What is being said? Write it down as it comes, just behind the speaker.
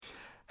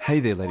Hey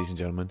there, ladies and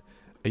gentlemen.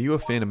 Are you a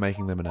fan of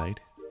making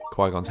lemonade,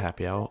 Qui-Gon's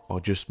Happy Hour, or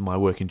just my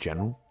work in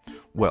general?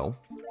 Well,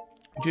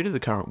 due to the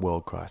current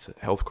world crisis,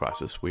 health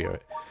crisis, we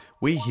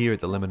here at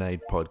the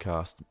Lemonade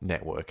Podcast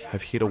Network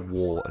have hit a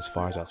wall as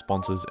far as our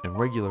sponsors and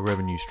regular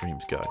revenue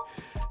streams go.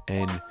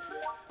 And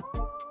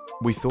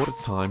we thought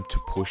it's time to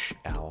push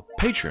our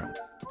Patreon.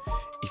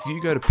 If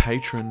you go to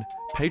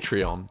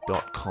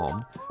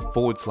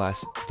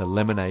patreon.com/The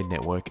Lemonade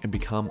Network and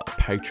become a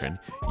patron,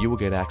 you will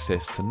get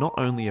access to not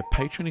only a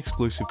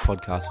patron-exclusive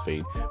podcast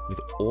feed with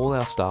all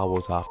our Star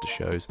Wars after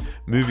shows,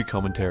 movie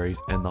commentaries,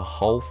 and the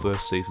whole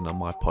first season of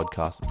my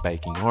podcast,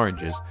 Baking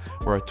Oranges,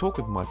 where I talk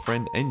with my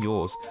friend and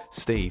yours,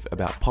 Steve,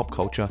 about pop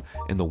culture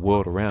and the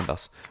world around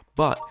us,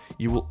 but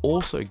you will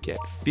also get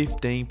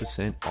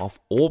 15% off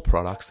all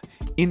products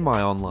in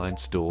my online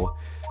store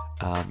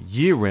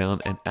year-round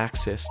and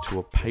access to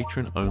a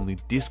patron-only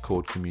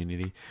Discord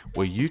community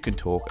where you can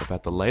talk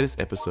about the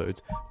latest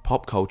episodes,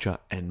 pop culture,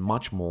 and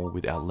much more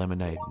with our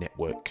Lemonade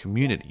Network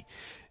community.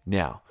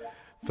 Now,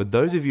 for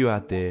those of you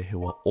out there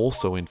who are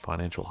also in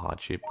financial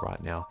hardship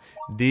right now,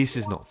 this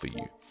is not for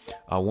you.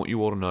 I want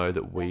you all to know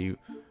that we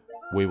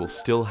will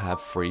still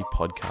have free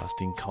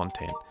podcasting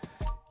content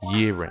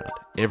year-round.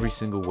 Every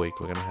single week,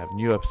 we're going to have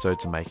new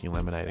episodes of Making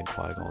Lemonade and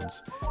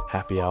Qui-Gon's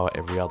Happy Hour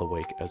every other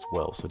week as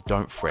well, so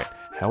don't fret.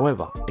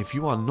 However, if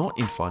you are not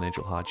in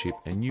financial hardship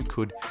and you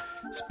could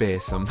spare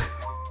some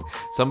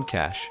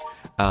cash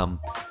and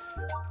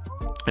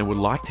would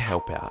like to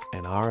help out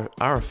and are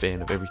a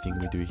fan of everything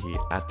we do here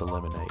at the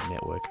Lemonade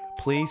Network,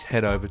 please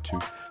head over to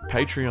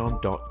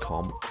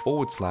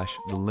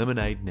patreon.com/The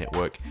Lemonade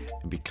Network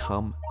and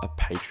become a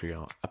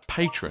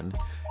patron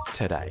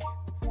today.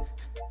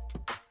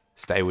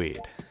 Stay weird.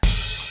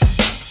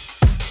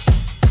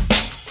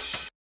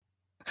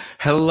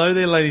 Hello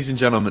there, ladies and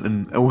gentlemen,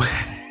 and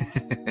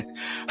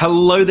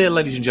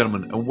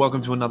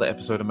welcome to another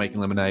episode of Making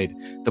Lemonade,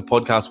 the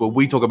podcast where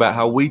we talk about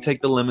how we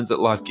take the lemons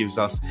that life gives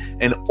us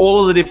and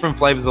all of the different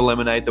flavors of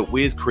lemonade that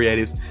we as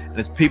creatives and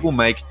as people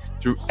make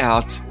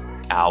throughout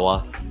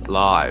our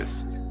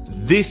lives.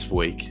 This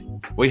week,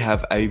 we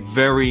have a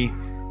very,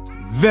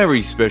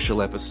 very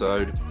special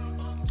episode.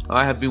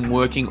 I have been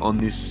working on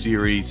this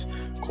series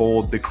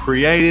called The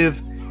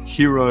Creative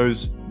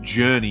Hero's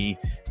Journey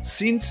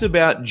since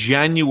about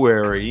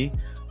January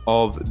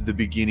of the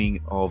beginning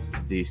of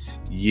this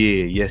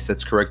year. Yes,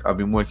 that's correct. I've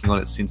been working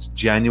on it since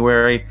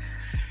January.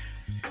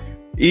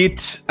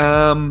 It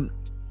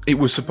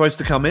was supposed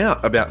to come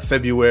out about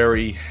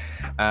February.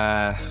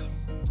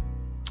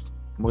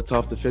 What's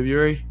after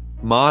February?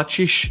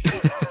 March-ish.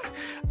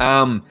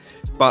 But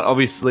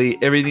obviously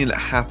everything that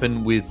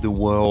happened with the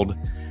world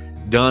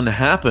done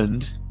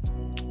happened.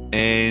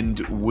 And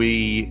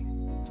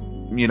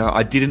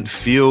I didn't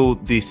feel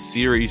this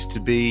series to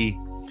be,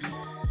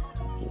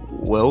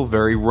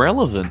 very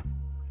relevant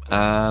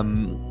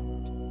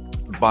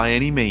by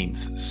any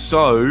means.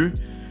 So,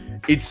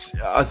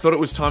 I thought it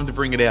was time to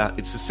bring it out.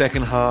 It's the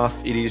second half.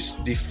 It is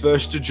the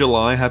 1st of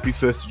July. Happy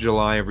 1st of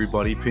July,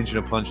 everybody. Pinch and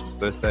a punch, the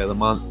first day of the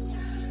month.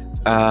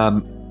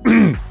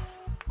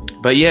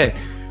 But yeah,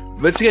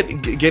 let's get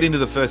into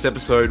the first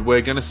episode.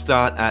 We're going to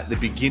start at the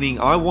beginning.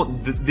 I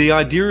want the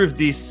idea of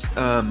this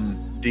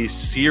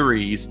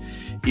series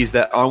is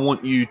that I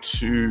want you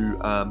to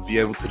be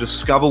able to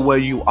discover where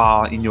you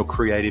are in your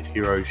creative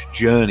hero's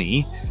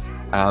journey,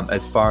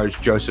 as far as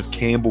Joseph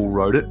Campbell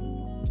wrote it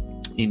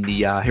in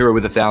the Hero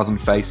with 1,000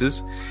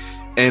 Faces,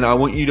 and I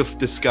want you to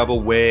discover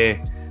where,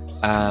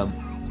 how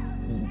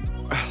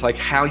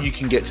you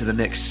can get to the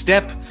next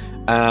step.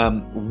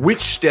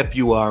 Which step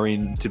you are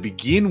in to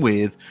begin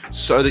with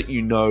so that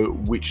you know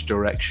which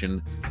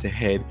direction to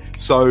head.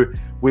 So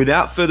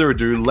without further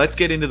ado, let's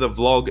get into the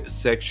vlog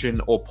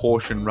section or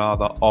portion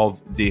rather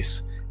of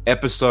this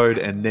episode,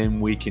 and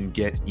then we can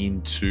get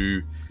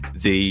into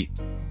the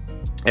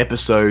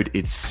episode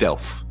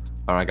itself.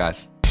 All right,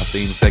 guys, I'll see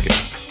you in a second.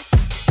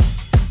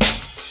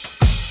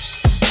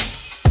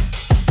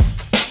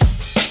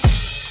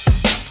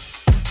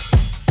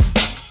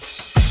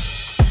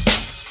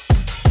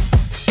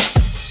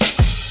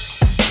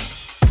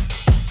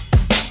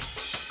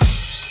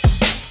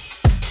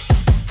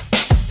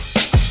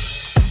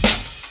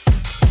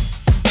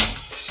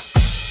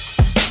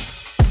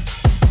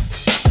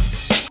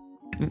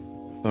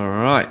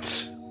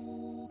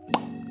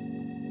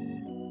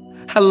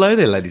 Hello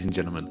there, ladies and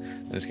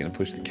gentlemen. I'm just going to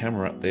push the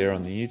camera up there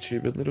on the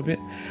YouTube a little bit.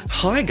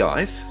 Hi,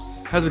 guys.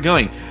 How's it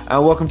going?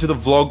 Welcome to the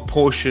vlog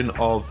portion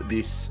of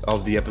the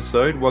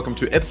episode. Welcome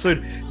to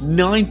episode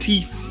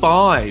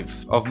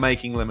 95 of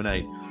Making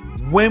Lemonade.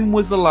 When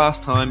was the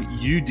last time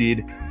you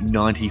did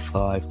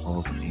 95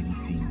 of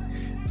anything?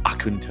 I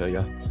couldn't tell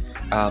you.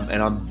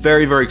 And I'm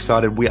very, very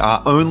excited. We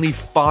are only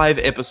 5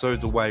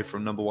 episodes away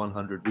from number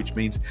 100, which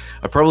means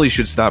I probably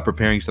should start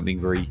preparing something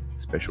very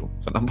special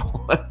for number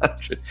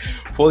 100.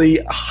 For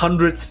the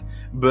 100th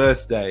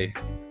birthday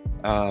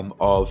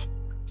of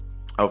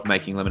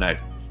Making Lemonade.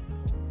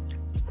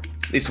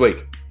 This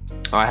week,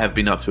 I have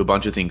been up to a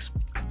bunch of things.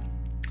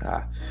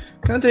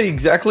 Can't tell you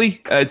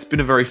exactly. It's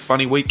been a very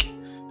funny week,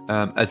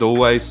 as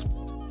always.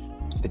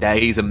 The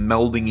days are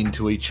melding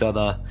into each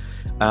other.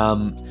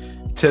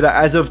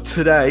 As of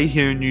today,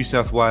 here in New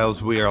South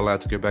Wales, we are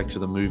allowed to go back to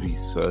the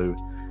movies, so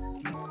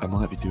I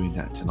might be doing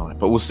that tonight.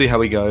 But we'll see how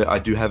we go. I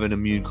do have an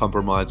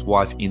immune-compromised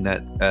wife in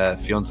that,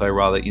 fiance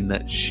rather, in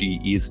that she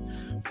is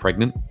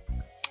pregnant.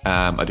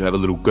 I do have a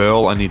little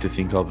girl I need to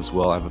think of as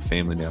well. I have a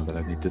family now that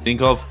I need to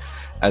think of,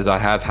 as I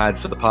have had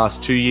for the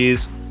past 2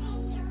 years.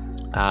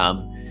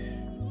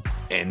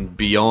 And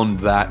beyond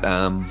that,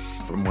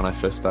 from when I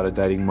first started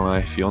dating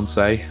my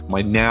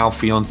now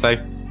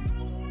fiance.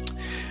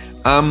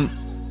 I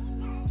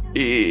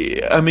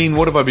mean,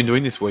 what have I been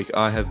doing this week?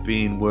 I have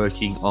been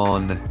working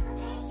on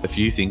a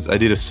few things. I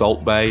did a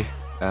Salt Bae.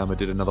 I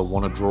did another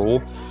Wanna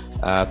Draw.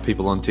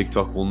 People on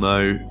TikTok will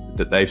know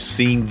that they've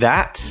seen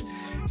that.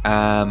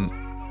 I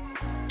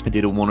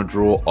did a Wanna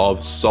Draw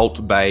of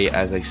Salt Bae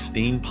as a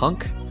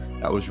steampunk.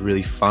 That was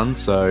really fun.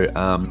 So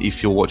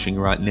if you're watching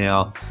right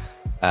now,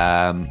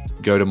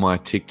 go to my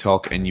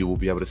TikTok and you will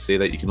be able to see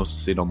that. You can also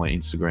see it on my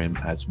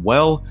Instagram as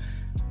well.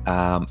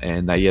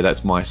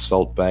 That's my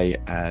Salt Bae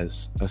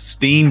as a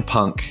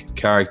steampunk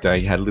character.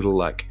 He had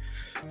little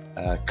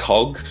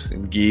cogs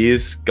and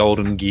gears,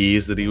 golden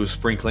gears that he was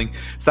sprinkling.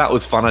 So that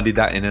was fun. I did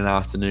that in an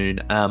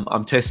afternoon.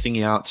 I'm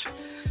testing out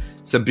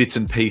some bits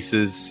and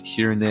pieces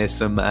here and there,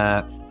 some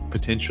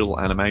potential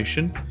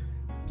animation.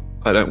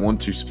 I don't want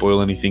to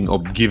spoil anything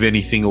or give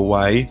anything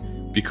away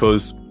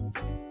because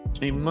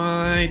it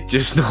might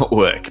just not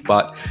work,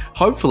 but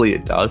hopefully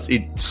it does.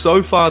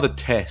 So far the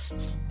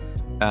tests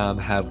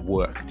have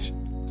worked.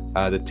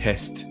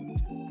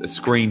 The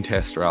screen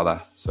test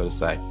rather, so to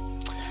say.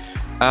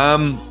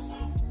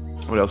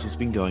 What else has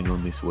been going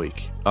on this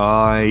week?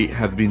 I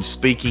have been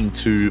speaking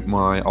to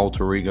my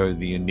alter ego,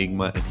 the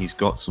Enigma, and he's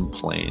got some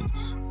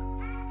plans.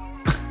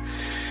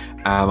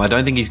 I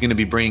don't think he's going to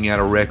be bringing out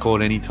a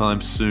record anytime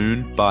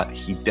soon, but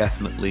he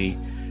definitely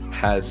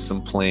has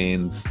some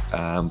plans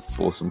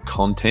for some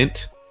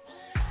content.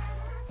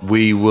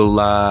 We will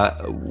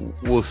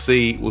we'll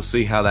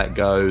see how that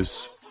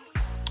goes.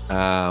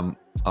 I'm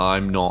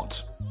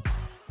not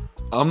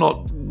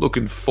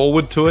looking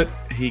forward to it.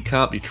 He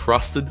can't be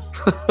trusted.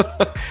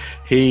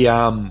 He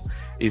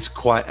is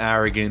quite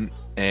arrogant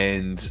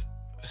and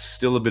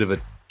still a bit of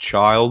a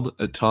child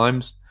at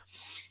times.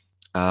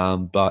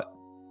 But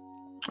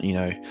you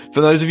know,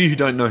 for those of you who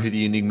don't know who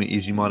the Enigma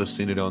is, you might have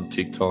seen it on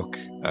TikTok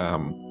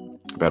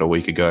about a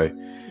week ago.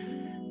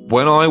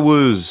 When I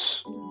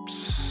was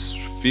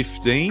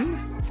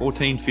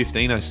 14,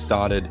 15, I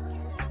started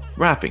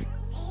rapping.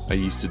 I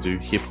used to do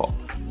hip-hop.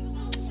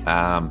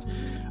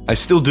 I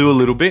still do a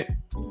little bit.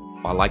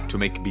 I like to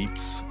make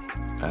beats.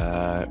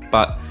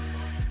 But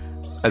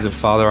as a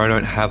father, I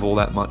don't have all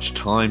that much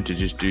time to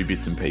just do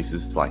bits and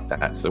pieces like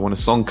that. So when a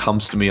song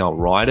comes to me, I'll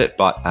write it,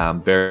 but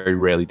very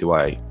rarely do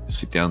I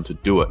sit down to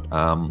do it.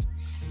 I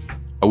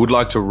would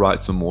like to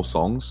write some more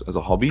songs as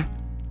a hobby. It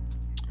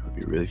would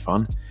be really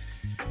fun.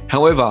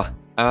 However,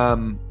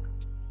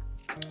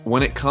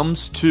 when it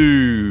comes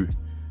to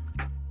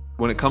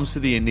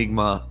the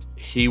Enigma,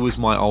 he was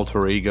my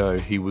alter ego.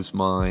 He was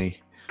my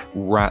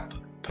rap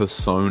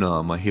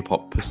persona, my hip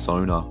hop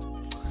persona.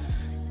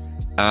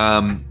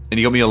 And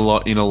he got me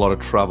in a lot of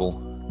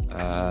trouble.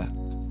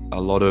 A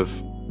lot of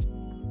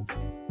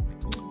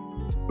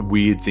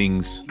weird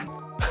things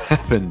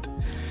happened.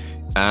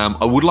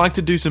 I would like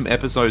to do some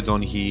episodes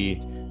on here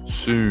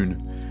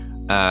soon,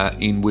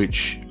 in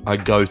which I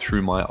go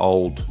through my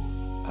old,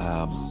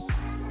 my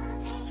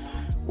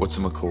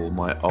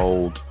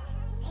old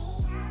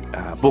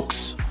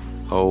books,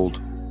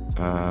 old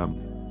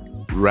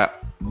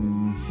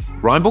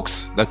rhyme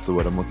books. That's the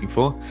word I'm looking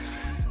for.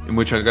 In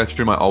which I go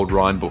through my old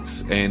rhyme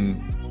books, and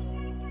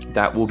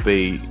that will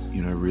be,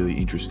 really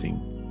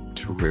interesting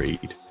to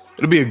read.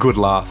 It'll be a good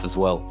laugh as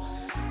well,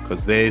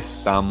 because there's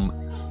some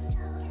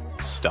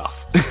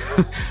stuff.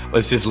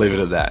 Let's just leave it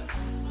at that.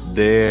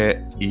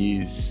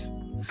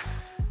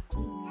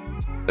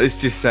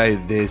 Let's just say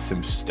there's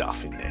some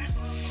stuff in there.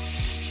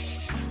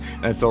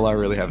 That's all I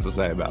really have to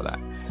say about that.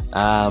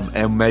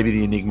 And maybe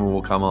the Enigma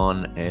will come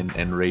on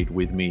and read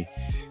with me.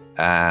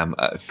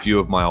 A few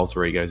of my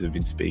alter egos have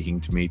been speaking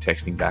to me,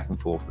 texting back and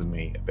forth with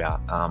me about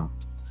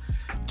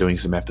doing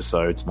some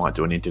episodes, might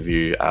do an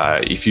interview.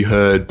 If you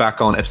heard back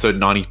on episode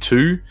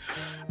 92,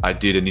 I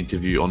did an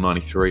interview on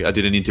 93. I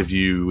did an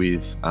interview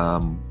with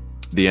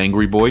the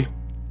Angry Boy.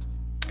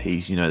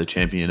 He's, the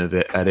champion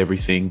at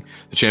everything,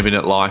 the champion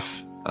at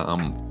life.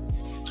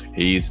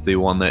 He's the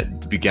one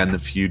that began the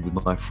feud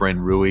with my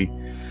friend Rui.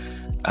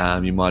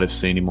 You might have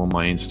seen him on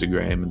my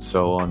Instagram and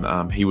so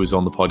on. He was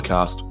on the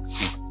podcast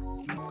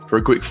for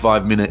a quick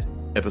 5-minute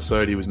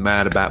episode. He was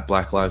mad about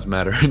Black Lives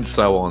Matter and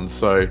so on.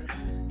 So,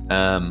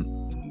 I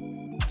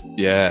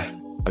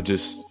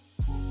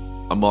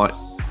might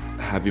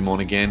have him on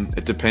again.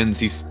 It depends.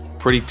 He's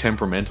pretty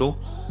temperamental.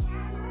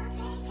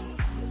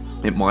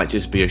 It might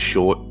just be a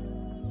short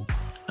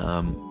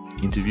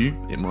interview.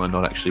 It might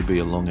not actually be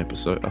a long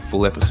episode, a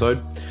full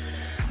episode.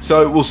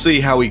 So we'll see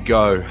how we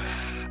go.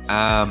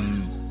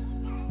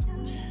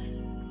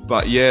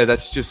 But yeah,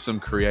 that's just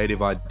some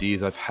creative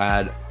ideas I've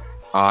had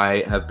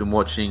I have been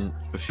watching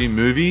a few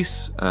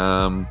movies.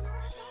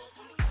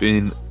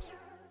 Been,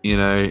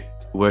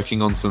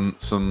 working on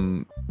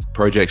some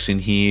projects in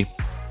here,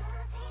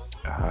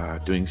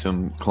 doing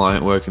some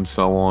client work and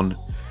so on.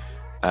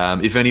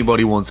 If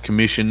anybody wants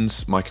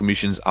commissions, my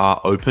commissions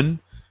are open.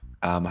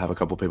 I have a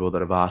couple of people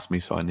that have asked me,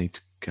 so I need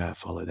to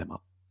follow them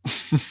up.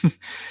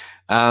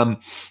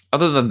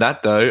 Other than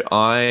that, though,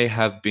 I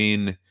have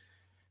been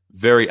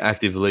very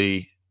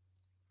actively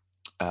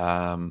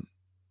trying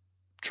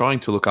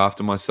to look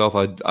after myself.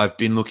 I've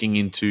been looking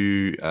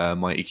into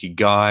my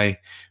Ikigai,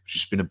 which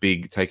has been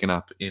taken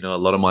up in a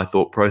lot of my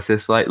thought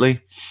process lately,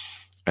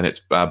 and it's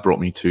brought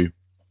me to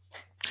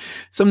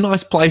some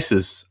nice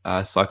places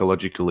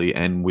psychologically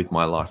and with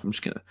my life. I'm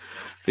just going to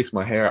fix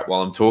my hair up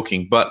while I'm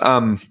talking. But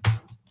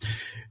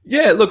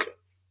yeah, look,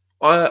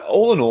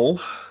 all in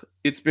all,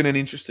 it's been an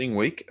interesting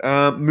week.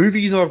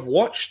 Movies I've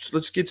watched.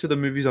 Let's get to the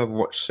movies I've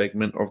watched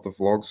segment of the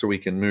vlog so we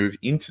can move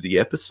into the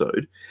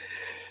episode.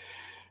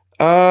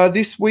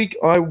 This week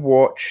I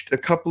watched a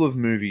couple of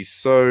movies.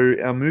 So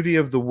our movie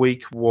of the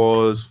week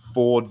was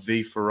Ford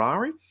v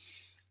Ferrari.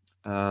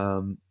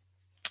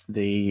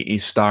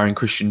 Is starring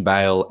Christian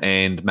Bale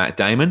and Matt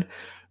Damon.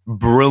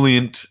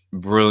 Brilliant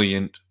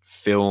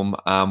film.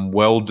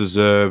 Well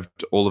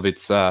deserved all of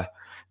its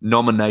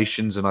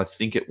nominations, and I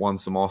think it won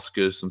some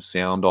Oscars, some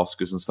sound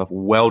Oscars and stuff.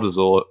 Well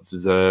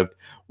deserved.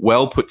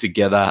 Well put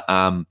together.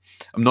 I'm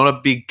not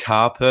a big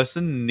car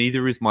person.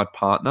 Neither is my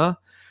partner.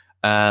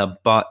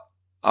 But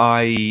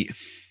I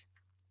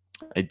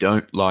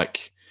don't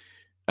like.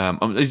 I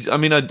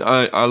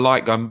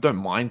don't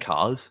mind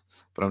cars.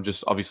 But I'm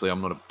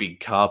not a big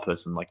car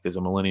person. Like, there's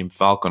a Millennium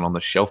Falcon on the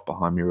shelf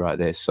behind me right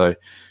there. So,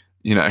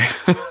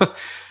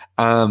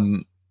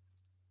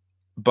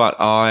 but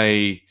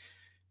I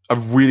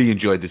really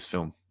enjoyed this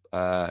film.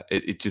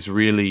 It just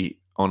really,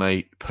 on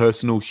a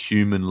personal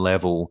human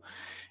level,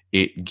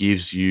 it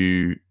gives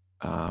you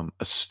a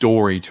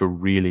story to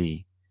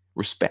really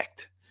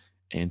respect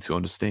and to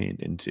understand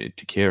and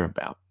to care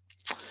about.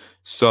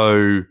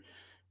 So,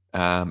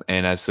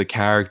 and as the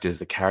characters,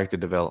 the character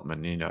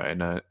development,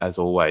 and as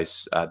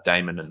always,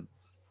 Damon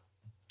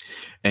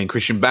and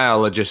Christian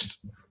Bale are just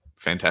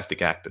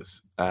fantastic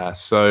actors.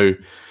 So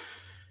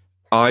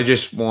I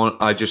just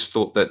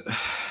thought that,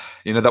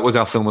 that was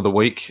our film of the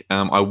week.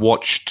 I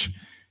watched,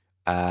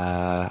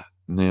 now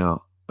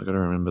I got to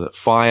remember that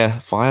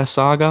Fire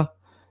Saga,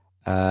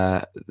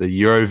 the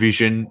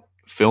Eurovision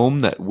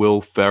film that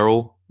Will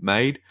Ferrell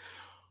made.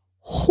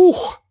 Whew.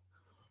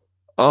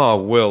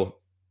 Oh,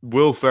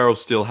 Will Ferrell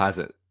still has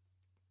it.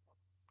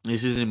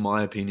 This is, in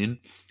my opinion,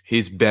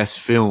 his best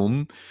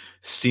film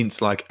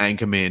since like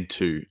Anchorman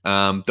 2.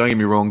 Don't get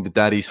me wrong, The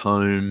Daddy's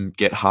Home,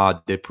 Get Hard,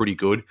 they're pretty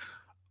good.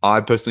 I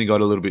personally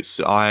got a little bit.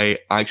 I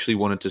actually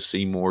wanted to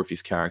see more of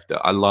his character.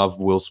 I love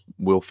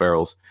Will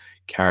Ferrell's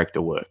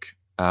character work.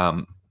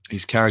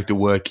 His character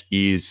work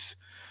is,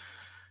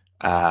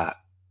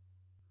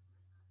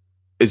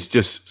 it's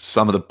just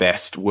some of the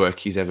best work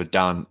he's ever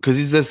done, because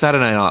he's a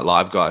Saturday Night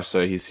Live guy.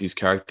 So his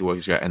character work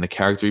is great, and the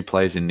character he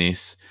plays in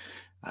this,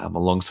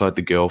 alongside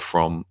the girl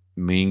from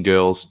Mean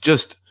Girls,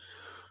 just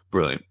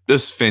brilliant,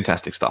 just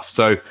fantastic stuff.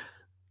 So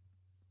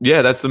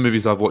yeah, that's the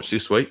movies I've watched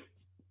this week.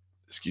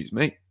 Excuse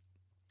me.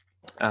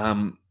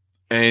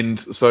 And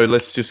so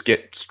let's just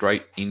get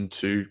straight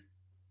into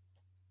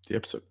the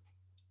episode.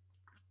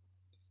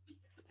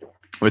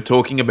 We're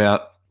talking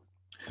about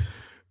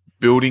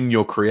building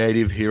your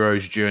creative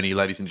hero's journey,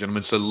 ladies and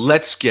gentlemen. So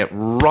let's get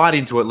right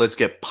into it. Let's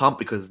get pumped,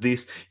 because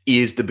this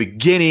is the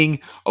beginning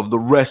of the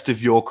rest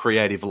of your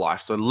creative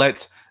life. So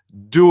let's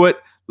do it.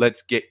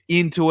 Let's get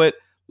into it.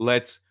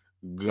 Let's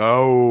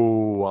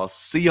go. I'll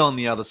see you on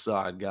the other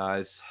side,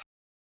 guys.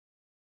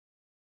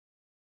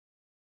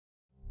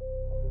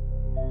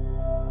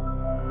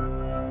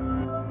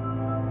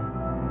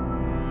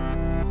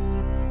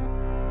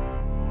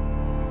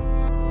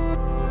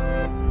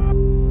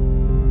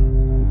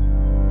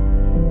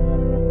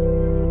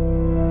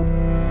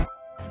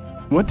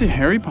 What do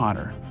Harry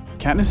Potter,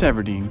 Katniss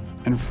Everdeen,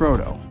 and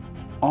Frodo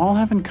all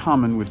have in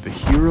common with the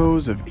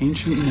heroes of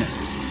ancient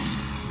myths?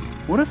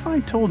 What if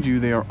I told you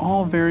they are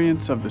all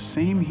variants of the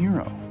same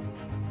hero?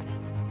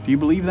 Do you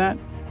believe that?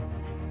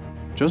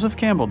 Joseph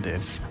Campbell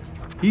did.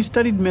 He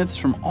studied myths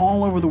from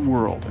all over the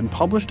world and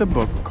published a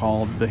book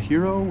called The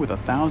Hero with a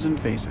Thousand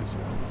Faces,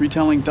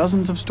 retelling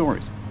dozens of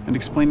stories and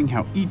explaining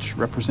how each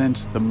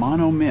represents the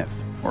monomyth,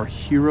 or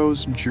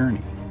hero's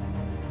journey.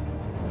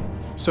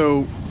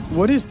 So,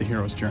 what is the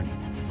hero's journey?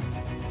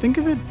 Think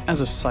of it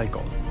as a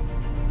cycle.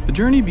 The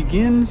journey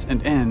begins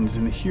and ends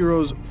in the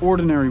hero's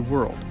ordinary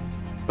world,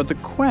 but the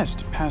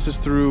quest passes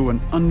through an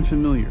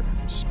unfamiliar,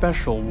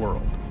 special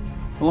world.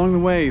 Along the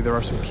way, there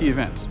are some key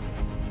events.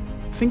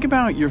 Think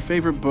about your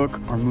favorite book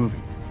or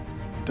movie.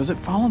 Does it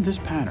follow this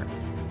pattern?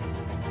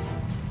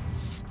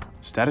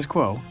 Status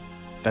quo,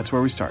 that's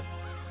where we start.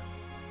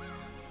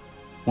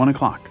 1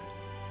 o'clock,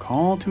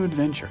 call to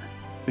adventure.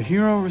 The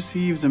hero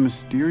receives a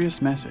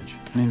mysterious message,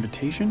 an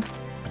invitation,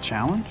 a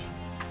challenge.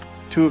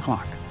 2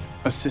 o'clock,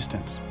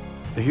 assistance.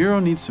 The hero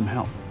needs some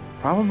help.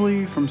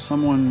 probably from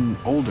someone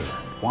older,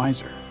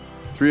 wiser.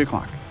 3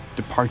 o'clock,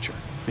 departure.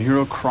 The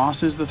hero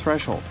crosses the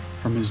threshold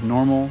from his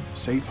normal,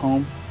 safe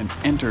home and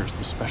enters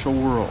the special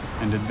world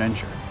and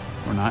adventure.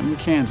 We're not in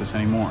Kansas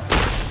anymore.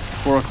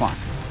 4 o'clock,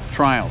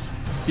 trials.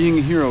 Being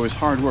a hero is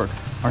hard work.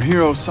 Our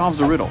hero solves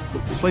a riddle,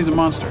 slays a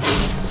monster,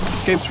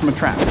 escapes from a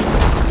trap.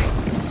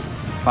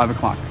 5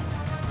 o'clock,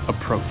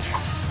 approach.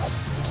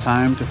 It's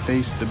time to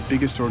face the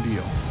biggest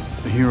ordeal,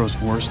 the hero's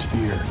worst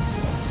fear.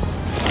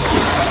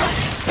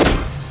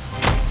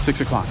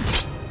 6 o'clock,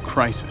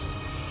 crisis.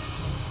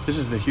 This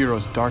is the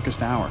hero's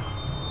darkest hour.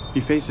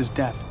 He faces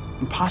death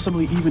and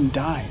possibly even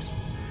dies,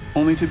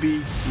 only to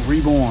be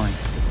reborn.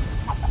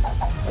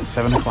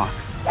 7 o'clock,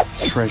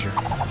 treasure.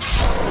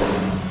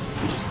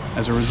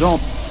 As a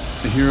result,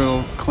 the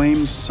hero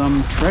claims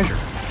some treasure,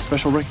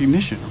 special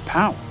recognition, or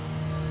power.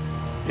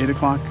 8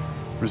 o'clock,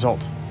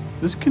 result.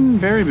 This can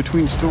vary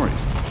between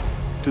stories.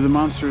 Do the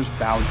monsters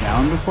bow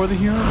down before the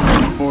hero,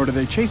 or do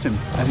they chase him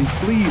as he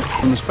flees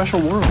from the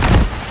special world?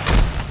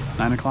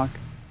 9 o'clock,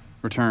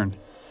 return.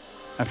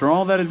 After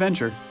all that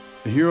adventure,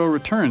 the hero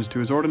returns to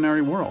his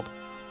ordinary world.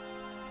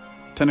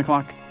 10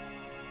 o'clock,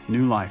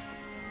 new life.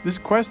 This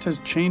quest has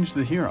changed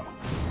the hero.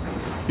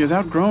 He has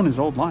outgrown his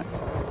old life.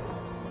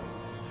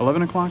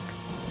 11 o'clock,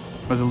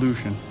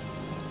 resolution.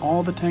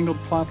 All the tangled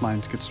plot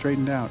lines get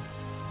straightened out.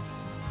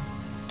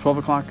 12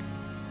 o'clock,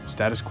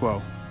 status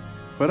quo,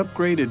 but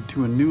upgraded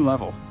to a new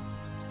level.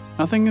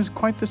 Nothing is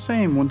quite the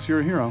same once you're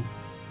a hero.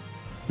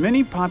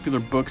 Many popular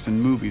books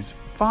and movies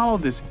follow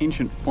this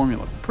ancient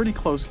formula pretty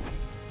closely,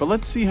 but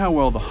let's see how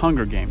well The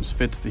Hunger Games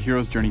fits the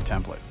hero's journey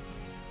template.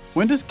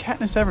 When does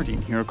Katniss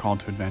Everdeen hear a call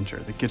to adventure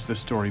that gets the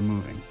story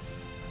moving?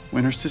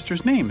 When her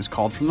sister's name is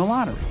called from the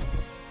lottery.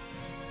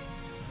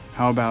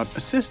 How about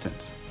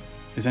assistance?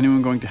 Is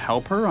anyone going to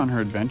help her on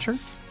her adventure?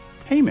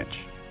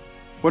 Haymitch.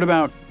 What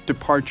about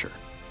departure?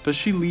 Does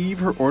she leave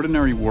her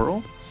ordinary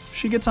world?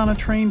 She gets on a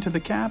train to the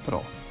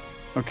capital.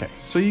 Okay,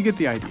 so you get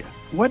the idea.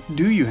 What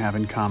do you have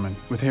in common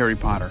with Harry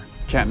Potter,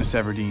 Katniss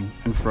Everdeen,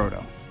 and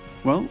Frodo?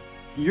 Well,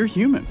 you're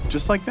human,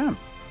 just like them.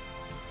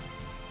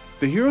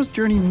 The hero's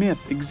journey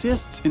myth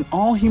exists in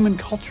all human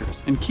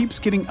cultures and keeps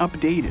getting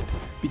updated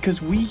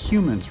because we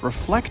humans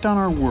reflect on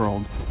our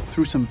world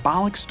through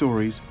symbolic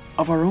stories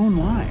of our own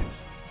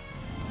lives.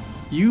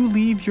 You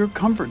leave your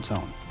comfort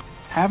zone,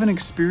 have an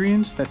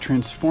experience that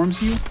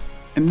transforms you,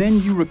 and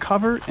then you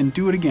recover and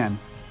do it again.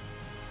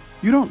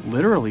 You don't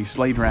literally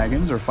slay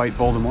dragons or fight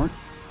Voldemort,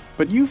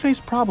 but you face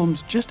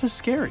problems just as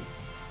scary.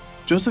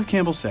 Joseph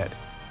Campbell said,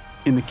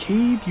 "In the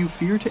cave you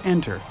fear to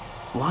enter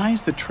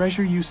lies the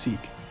treasure you seek."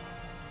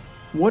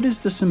 What is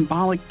the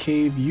symbolic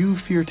cave you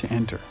fear to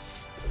enter?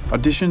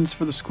 Auditions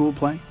for the school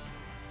play?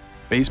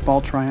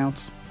 Baseball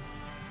tryouts?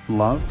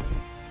 Love?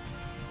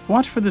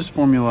 Watch for this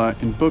formula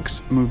in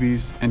books,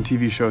 movies, and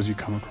TV shows you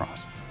come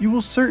across. You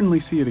will certainly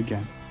see it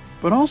again,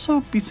 but also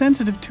be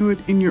sensitive to it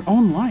in your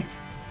own life.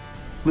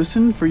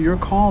 Listen for your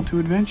call to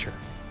adventure.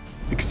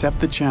 Accept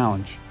the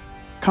challenge.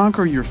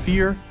 Conquer your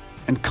fear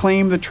and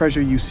claim the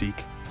treasure you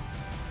seek.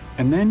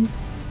 And then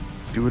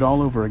do it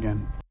all over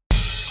again.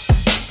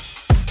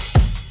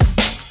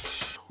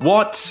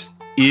 What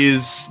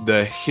is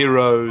the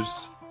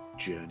hero's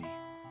journey?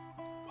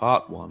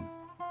 Part 1.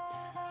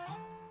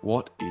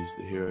 What is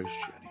the hero's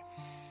journey?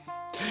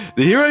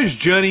 The hero's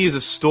journey is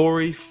a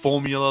story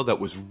formula that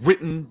was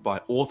written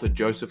by author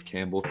Joseph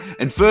Campbell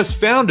and first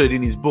founded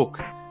in his book,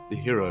 The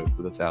Hero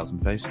with a Thousand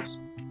Faces,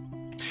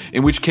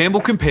 in which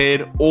Campbell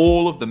compared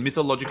all of the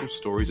mythological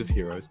stories of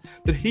heroes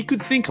that he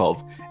could think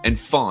of and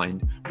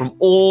find from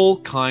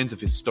all kinds of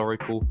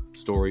historical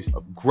stories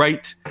of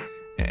great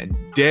and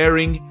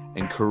daring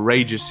and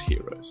courageous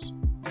heroes.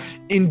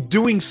 In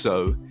doing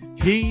so,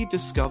 he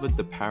discovered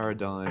the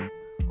paradigm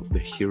of the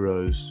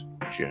hero's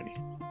journey.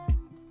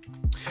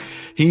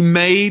 He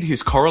made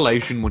his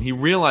correlation when he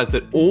realized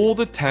that all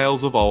the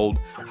tales of old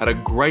had a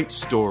great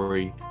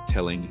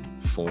storytelling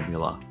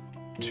formula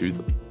to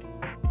them.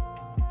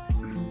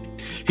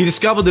 He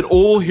discovered that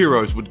all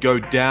heroes would go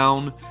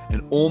down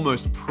an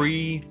almost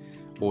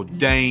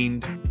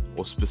preordained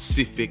or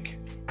specific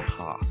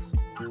path.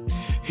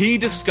 He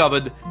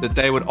discovered that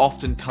they would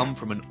often come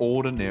from an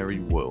ordinary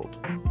world.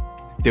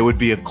 There would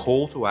be a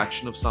call to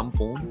action of some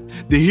form.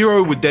 The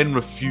hero would then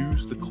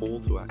refuse the call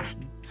to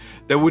action.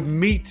 They would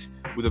meet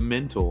with a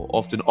mentor,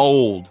 often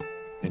old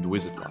and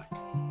wizard-like.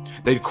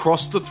 They'd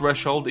cross the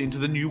threshold into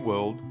the new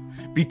world,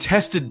 be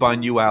tested by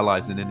new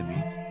allies and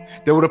enemies.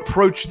 They would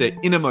approach their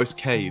innermost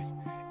cave,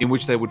 in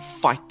which they would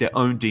fight their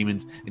own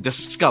demons and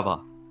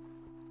discover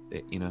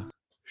their inner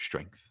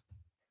strength.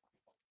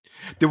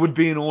 There would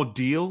be an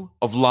ordeal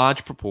of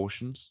large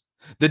proportions,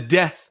 the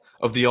death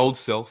of the old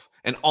self,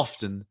 and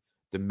often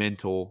the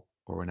mentor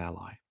or an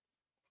ally.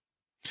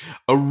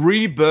 A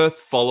rebirth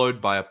followed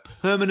by a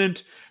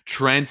permanent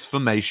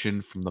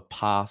transformation from the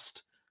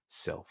past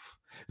self.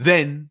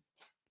 Then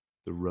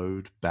the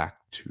road back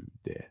to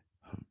their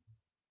home.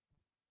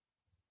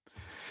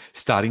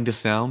 Starting to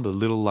sound a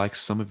little like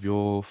some of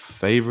your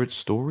favorite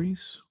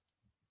stories?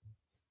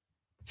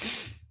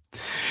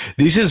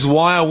 This is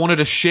why I wanted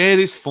to share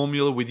this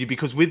formula with you,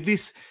 because with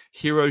this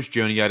hero's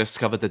journey, I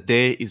discovered that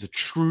there is a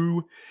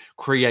true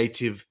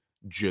creative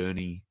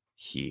journey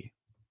here.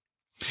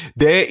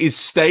 There is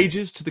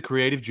stages to the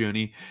creative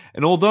journey,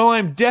 and although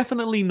I'm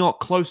definitely not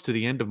close to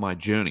the end of my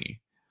journey,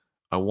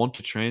 I want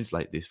to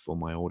translate this for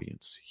my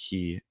audience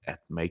here at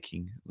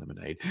Making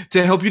Lemonade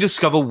to help you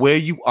discover where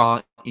you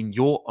are in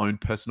your own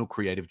personal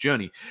creative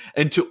journey,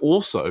 and to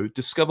also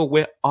discover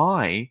where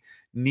I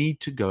need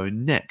to go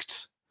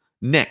next,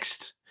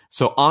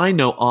 so I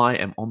know I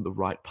am on the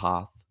right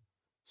path,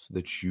 so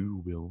that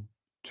you will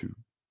too.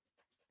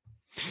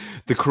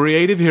 The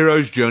creative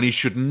hero's journey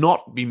should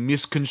not be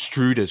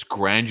misconstrued as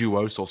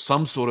grandiose or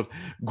some sort of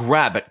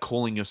grab at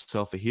calling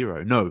yourself a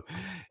hero. No,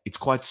 it's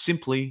quite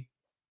simply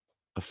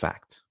a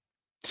fact.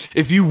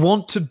 If you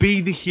want to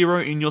be the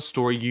hero in your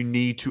story, you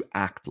need to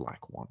act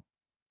like one.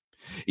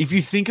 If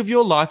you think of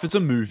your life as a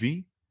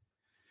movie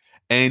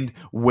and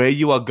where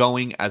you are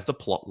going as the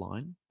plot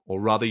line,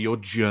 or rather your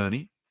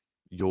journey,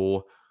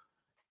 your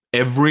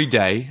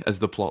everyday as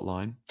the plot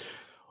line,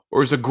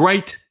 or as a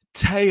great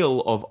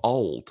tale of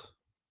old,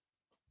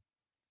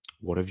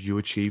 what have you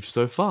achieved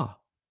so far?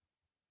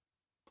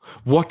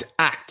 What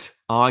act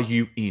are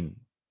you in?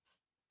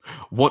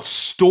 What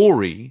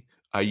story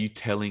are you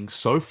telling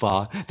so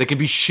far that can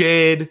be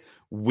shared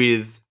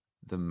with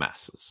the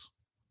masses?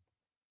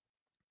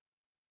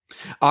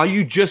 Are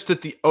you just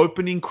at the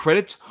opening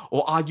credits,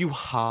 or are you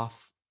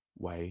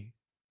halfway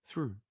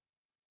through?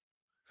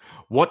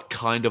 What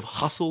kind of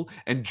hustle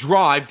and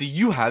drive do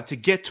you have to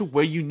get to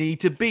where you need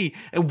to be?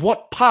 And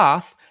what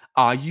path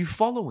are you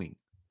following?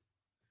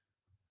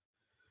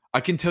 I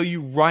can tell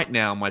you right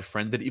now, my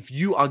friend, that if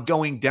you are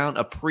going down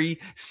a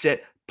preset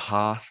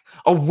path,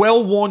 a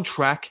well-worn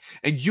track,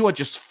 and you are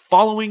just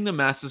following the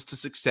masses to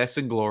success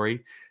and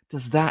glory,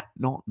 does that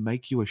not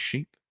make you a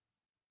sheep?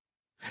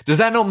 Does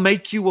that not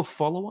make you a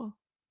follower?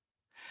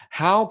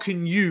 How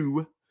can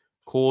you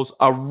cause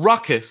a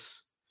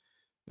ruckus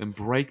and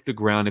break the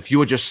ground if you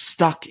are just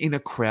stuck in a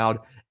crowd,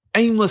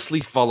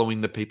 aimlessly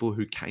following the people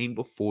who came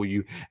before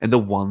you and the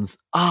ones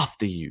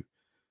after you?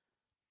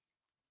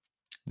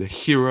 The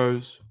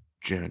hero's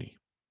journey.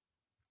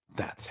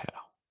 That's how.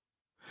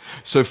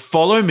 So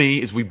follow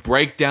me as we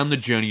break down the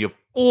journey of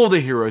all the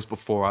heroes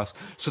before us,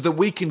 so that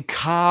we can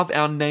carve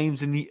our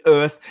names in the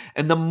earth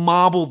and the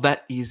marble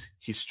that is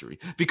history.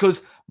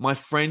 Because, my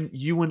friend,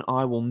 you and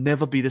I will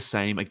never be the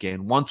same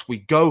again once we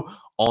go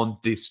on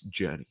this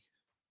journey.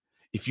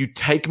 If you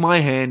take my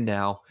hand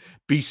now,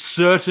 be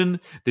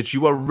certain that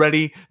you are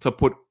ready to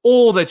put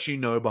all that you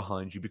know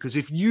behind you. Because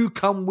if you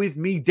come with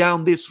me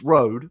down this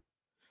road,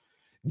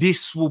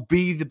 this will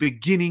be the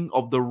beginning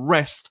of the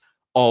rest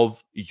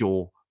of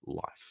your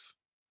life.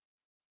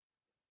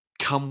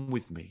 Come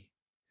with me.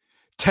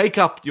 Take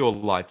up your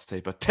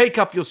lightsaber, take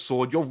up your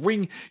sword, your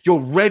ring, your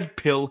red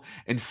pill,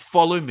 and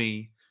follow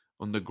me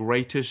on the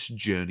greatest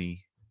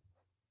journey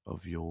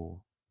of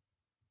your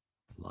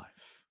life.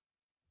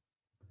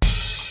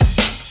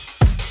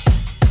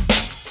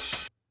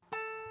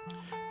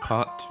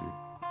 Part 2.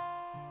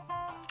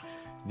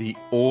 The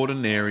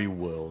ordinary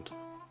world.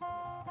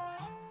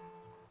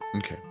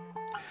 Okay.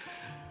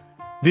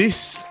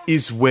 This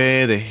is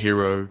where the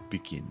hero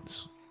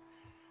begins.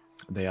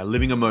 They are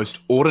living a most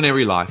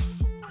ordinary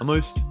life, a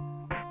most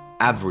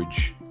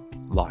average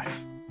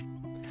life.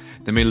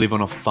 They may live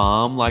on a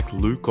farm like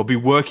Luke, or be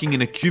working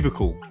in a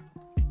cubicle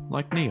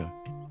like Neo.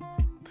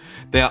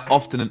 They are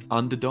often an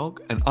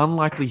underdog, an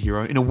unlikely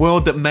hero in a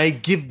world that may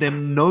give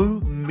them no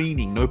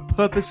meaning, no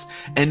purpose,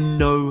 and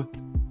no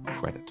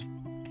credit.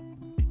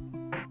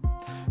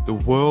 The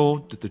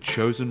world that the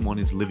chosen one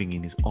is living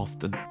in is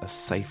often a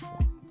safe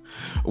one.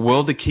 A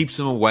world that keeps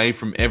them away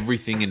from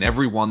everything and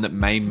everyone that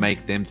may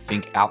make them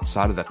think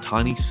outside of that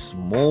tiny,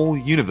 small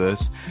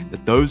universe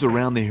that those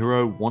around the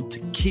hero want to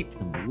keep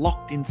them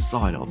locked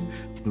inside of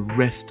for the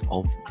rest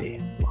of their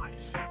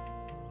life.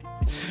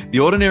 The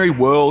ordinary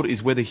world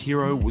is where the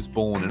hero was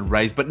born and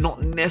raised, but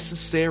not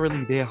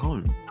necessarily their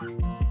home.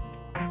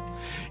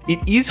 It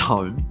is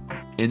home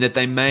in that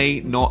they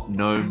may not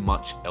know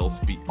much else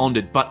beyond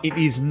it, but it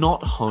is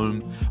not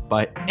home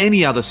by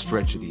any other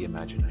stretch of the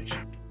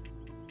imagination.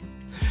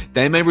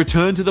 They may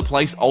return to the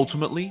place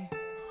ultimately,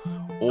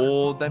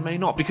 or they may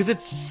not, because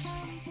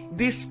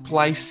this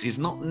place is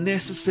not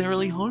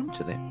necessarily home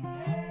to them.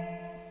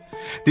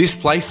 This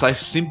place is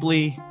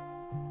simply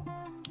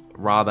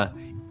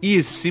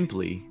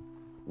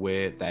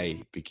where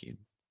they begin.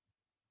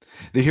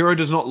 The hero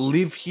does not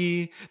live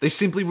here, they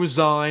simply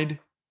reside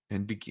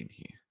and begin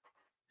here.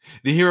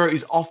 The hero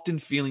is often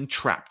feeling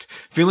trapped,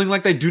 feeling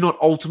like they do not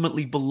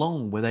ultimately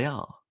belong where they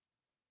are.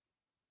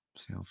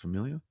 Sound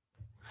familiar?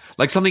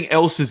 Like something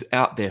else is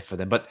out there for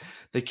them, but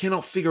they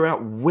cannot figure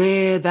out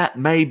where that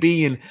may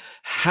be and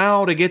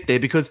how to get there,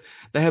 because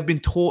they have been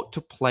taught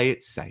to play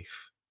it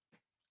safe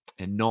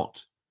and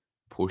not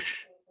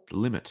push the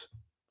limit.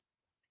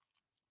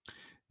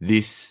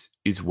 This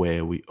is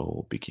where we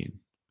all begin.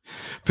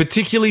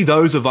 Particularly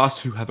those of us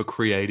who have a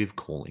creative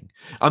calling.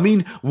 I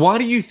mean, why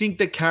do you think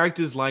that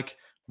characters like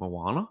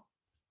Moana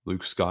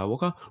Luke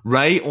Skywalker,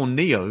 Rey, or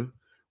Neo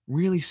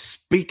really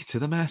speak to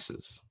the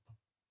masses,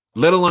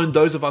 let alone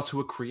those of us who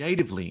are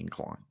creatively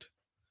inclined.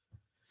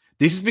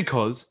 This is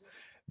because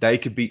they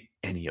could be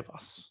any of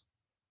us.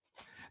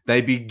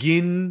 They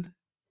begin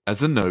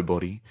as a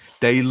nobody.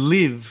 They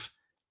live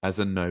as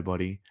a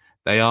nobody.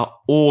 They are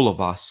all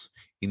of us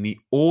in the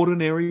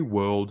ordinary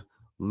world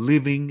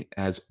living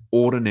as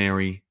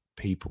ordinary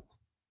people.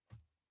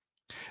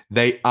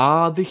 They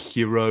are the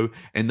hero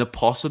and the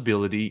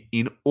possibility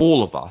in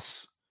all of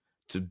us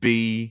to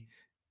be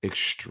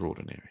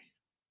extraordinary.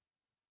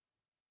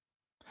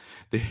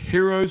 The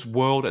hero's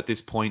world at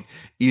this point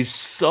is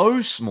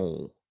so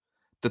small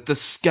that the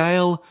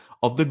scale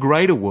of the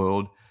greater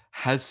world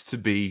has to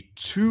be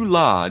too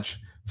large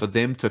for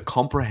them to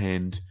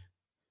comprehend,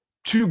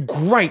 too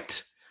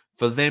great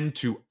for them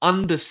to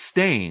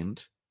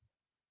understand.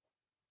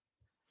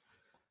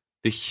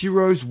 The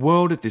hero's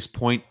world at this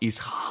point is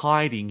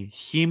hiding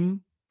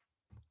him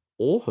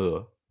or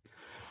her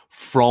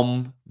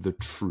from the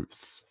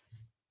truth.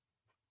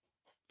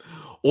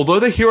 Although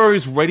the hero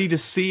is ready to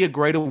see a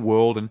greater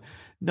world and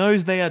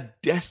knows they are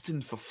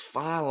destined for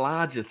far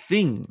larger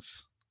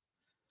things,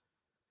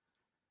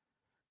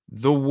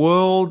 the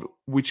world,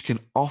 which can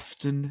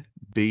often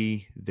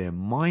be their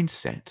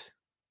mindset,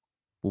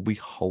 will be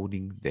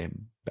holding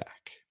them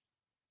back.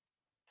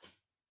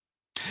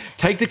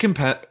 Take the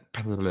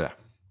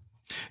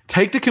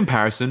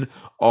comparison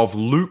of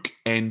Luke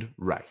and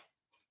Rey.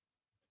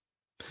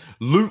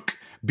 Luke,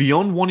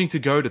 beyond wanting to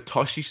go to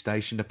Tosche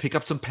Station to pick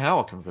up some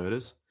power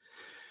converters,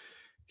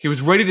 he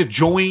was ready to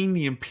join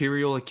the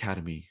Imperial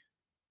Academy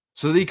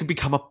so that he could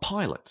become a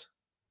pilot.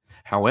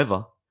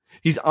 However,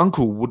 his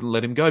uncle wouldn't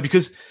let him go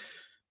because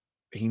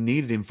he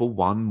needed him for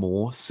one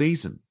more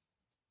season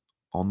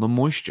on the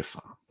moisture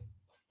farm.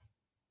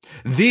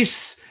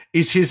 This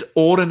is his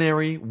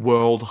ordinary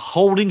world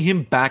holding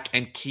him back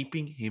and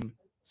keeping him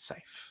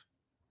safe.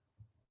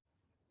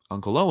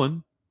 Uncle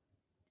Owen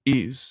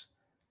is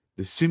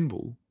the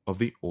symbol of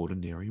the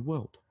ordinary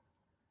world.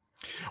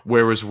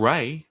 Whereas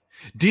Rey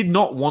did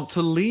not want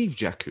to leave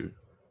Jakku.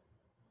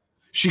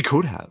 She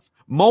could have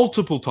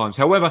multiple times.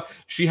 However,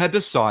 she had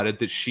decided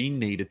that she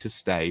needed to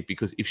stay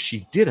because if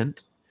she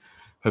didn't,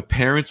 her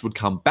parents would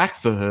come back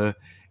for her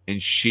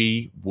and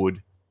she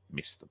would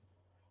miss them.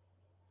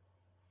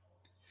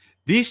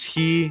 This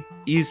here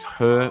is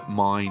her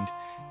mind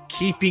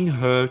keeping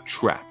her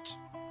trapped.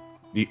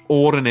 The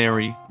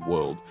ordinary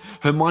world.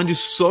 Her mind is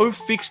so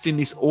fixed in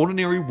this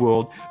ordinary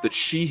world that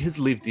she has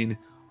lived in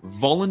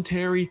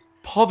voluntary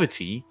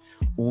poverty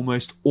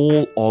almost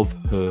all of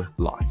her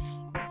life.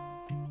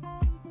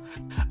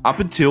 Up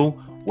until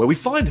where we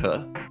find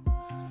her,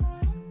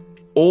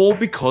 all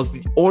because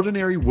the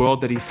ordinary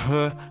world that is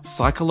her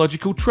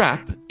psychological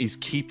trap is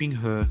keeping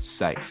her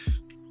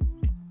safe.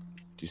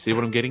 Do you see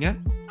what I'm getting at?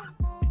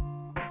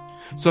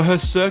 So her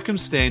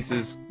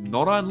circumstances,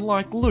 not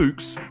unlike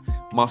Luke's,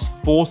 must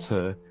force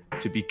her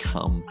to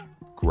become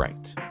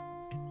great.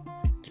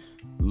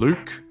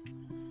 Luke,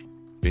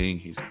 being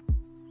his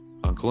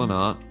uncle and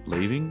aunt,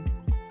 leaving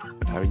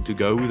and having to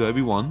go with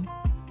Obi-Wan.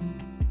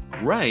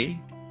 Rey,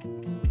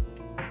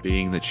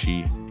 being that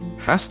she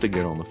has to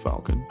get on the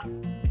Falcon.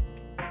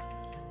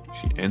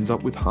 She ends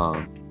up with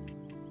Han.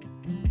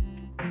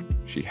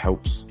 She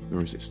helps the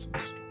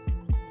Resistance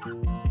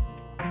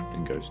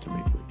and goes to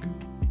meet Luke.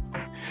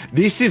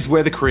 This is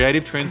where the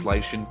creative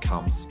translation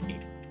comes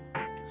in.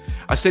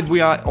 I said we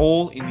are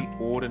all in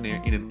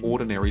an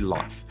ordinary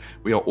life.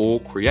 We are all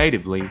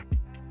creatively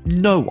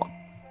no one.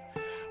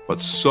 But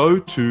so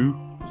too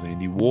was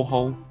Andy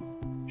Warhol,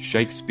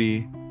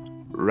 Shakespeare,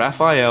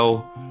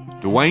 Raphael,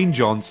 Dwayne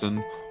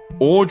Johnson,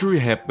 Audrey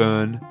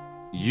Hepburn,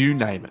 you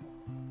name it.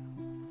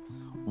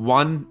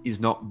 One is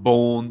not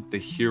born the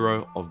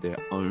hero of their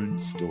own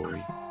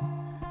story.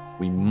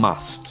 We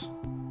must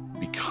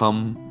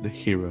become the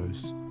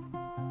heroes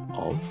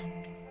of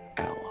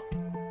our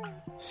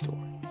story.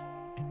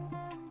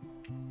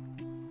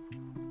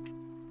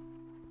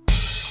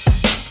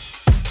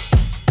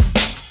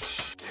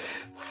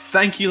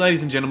 Thank you,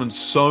 ladies and gentlemen,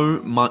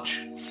 so much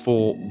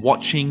for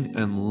watching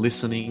and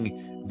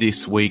listening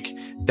this week.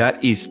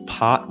 That is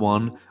part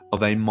one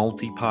of a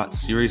multi-part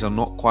series. I'm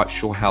not quite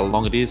sure how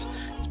long it is.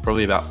 It's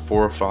probably about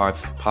 4 or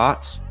 5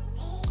 parts,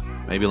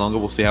 maybe longer.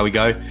 We'll see how we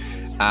go.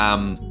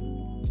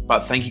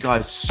 But thank you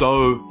guys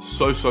so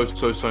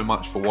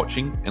much for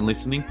watching and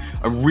listening.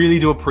 I really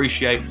do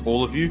appreciate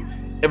all of you,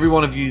 every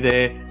one of you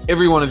there,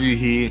 every one of you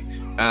here.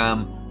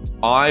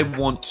 I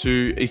want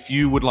to, if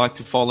you would like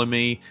to follow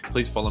me,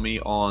 please follow me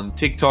on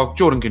TikTok,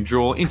 Jordan Can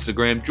Draw,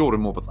 Instagram,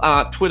 Jordan Morpeth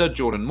Art, Twitter,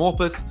 Jordan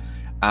Morpeth.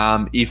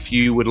 If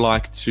you would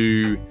like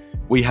to,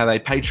 we have a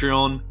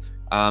Patreon,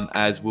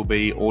 as will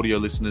be audio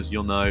listeners,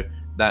 you'll know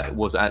that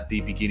was at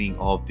the beginning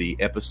of the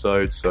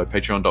episode. So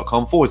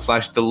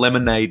patreon.com/The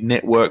Lemonade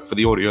Network for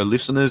the audio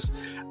listeners.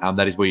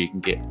 That is where you can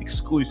get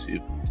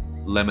exclusive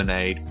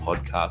Lemonade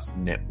Podcast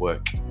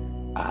Network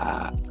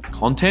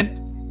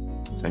content.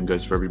 Same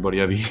goes for everybody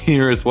over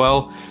here as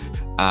well.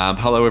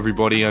 Hello,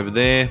 everybody over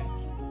there.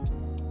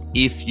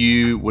 If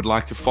you would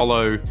like to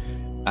follow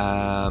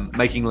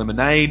Making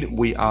Lemonade.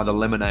 We are the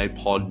Lemonade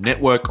Pod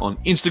Network on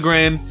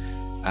Instagram,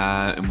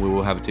 and we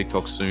will have a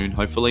TikTok soon,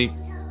 hopefully.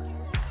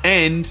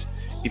 And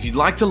if you'd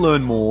like to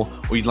learn more,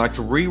 or you'd like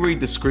to reread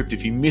the script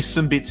if you missed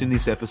some bits in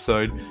this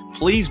episode,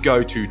 please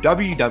go to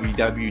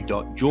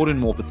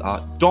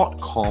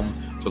www.jordanmorpethart.com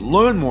to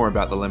learn more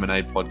about the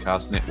Lemonade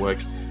Podcast Network,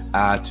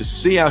 to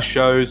see our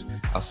shows,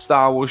 our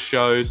Star Wars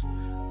shows,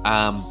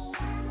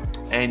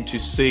 and to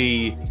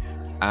see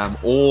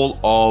all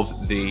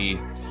of the...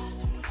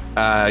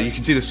 you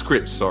can see the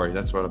script, sorry,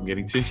 that's what I'm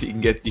getting to.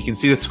 You can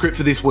see the script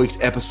for this week's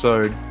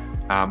episode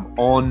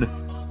on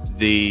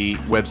the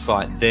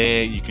website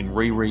there. You can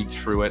reread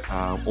through it.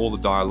 All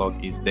the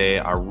dialogue is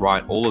there. I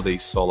write all of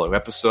these solo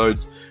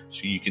episodes,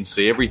 so you can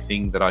see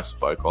everything that I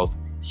spoke of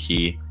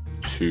here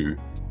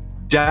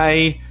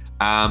today.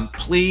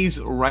 Please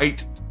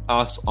rate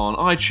us on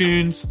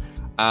iTunes,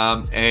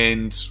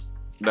 and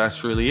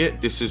that's really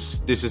it. This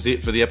is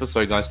it for the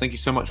episode, guys. Thank you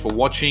so much for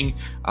watching.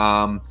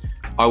 I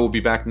will be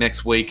back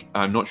next week.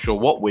 I'm not sure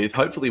what with.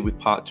 Hopefully with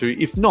part 2.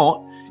 If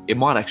not, it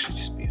might actually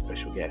just be a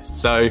special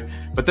guest.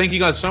 But thank you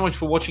guys so much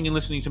for watching and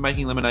listening to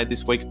Making Lemonade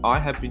this week. I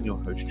have been your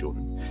host,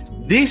 Jordan.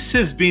 This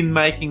has been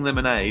Making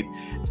Lemonade.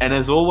 And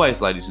as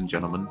always, ladies and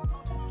gentlemen,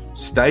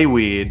 stay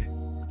weird.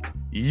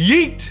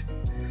 Yeet!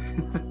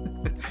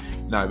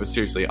 No, but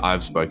seriously,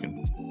 I've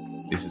spoken.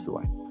 This is the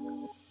way.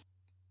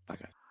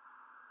 Okay.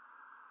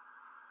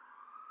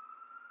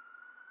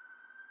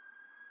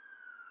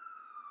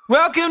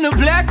 Welcome to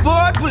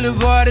Blackboard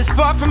Boulevard. It's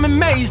far from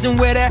amazing,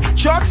 where that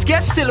chalk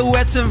sketch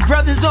silhouettes of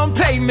brothers on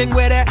pavement,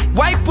 where that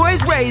white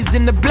boy's raised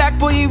and the black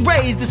boy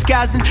erased,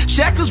 disguising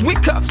shackles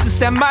with cuffs. It's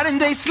that modern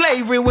day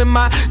slavery, when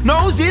my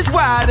nose is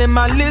wide and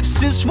my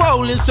lips is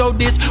swollen. So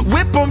this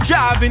whip I'm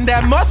driving,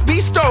 that must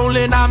be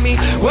stolen. I mean,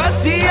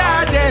 what's he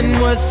hiding?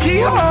 What's he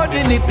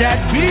holding? If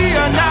that be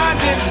or not,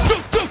 then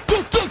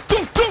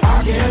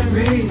I can't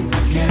breathe.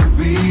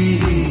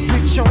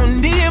 Put your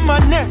knee in my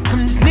neck,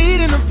 I'm just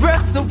needing a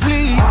breath, so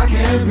please. I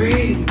can't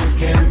breathe.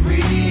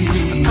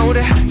 Know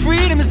that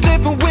freedom is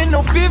living with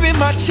no fear in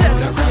my chest.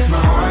 That cross my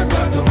heart,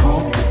 but don't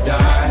hope to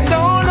die.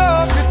 Don't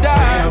hope to die.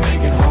 Pray I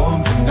make it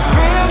home tonight.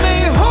 Pray I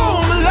make it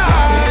home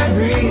alive.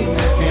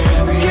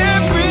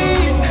 Can't breathe.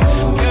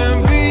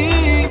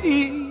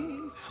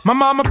 My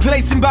mama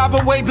placing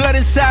Bible way blood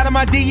inside of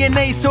my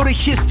DNA, so the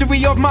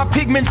history of my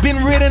pigment's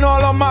been written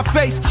all on my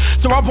face.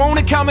 So I won't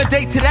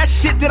accommodate to that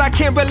shit that I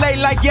can't relate,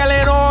 like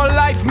yelling all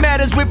life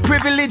matters with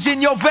privilege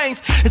in your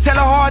veins. It's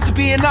hella hard to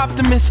be an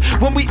optimist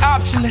when we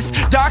optionless.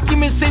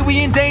 Documents say we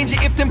in danger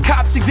if them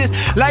cops exist.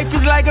 Life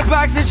is like a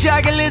box of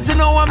chocolates, and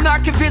no, I'm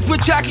not convinced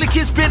with chocolate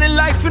kids spinning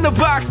life in a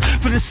box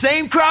for the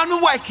same crime the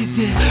white kid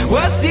did.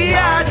 What's he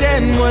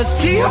hiding? What's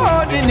he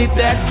holding? If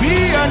that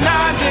be or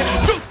not,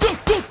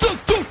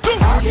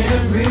 then I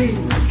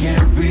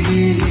can't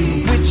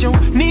breathe. With your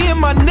knee in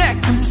my neck,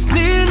 I'm just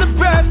needing a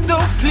breath,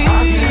 oh please.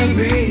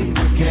 I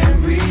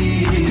can't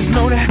breathe. Just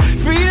know that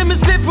freedom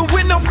is living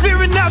with no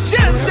fear in our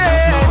chest.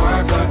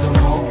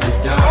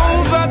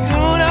 Oh, but do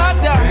not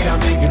die. Pray I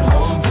make it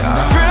home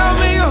tonight. Pray I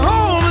make it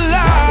home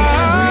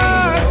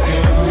alive.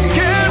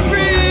 Can't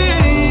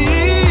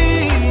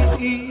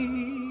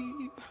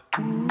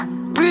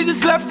breathe. We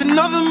just left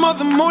another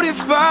mother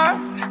mortified,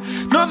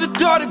 another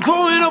daughter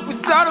growing up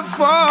without a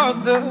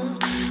father.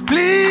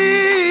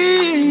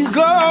 Please,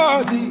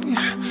 Lordy,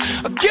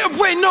 I can't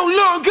wait no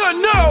longer,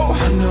 no.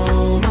 I know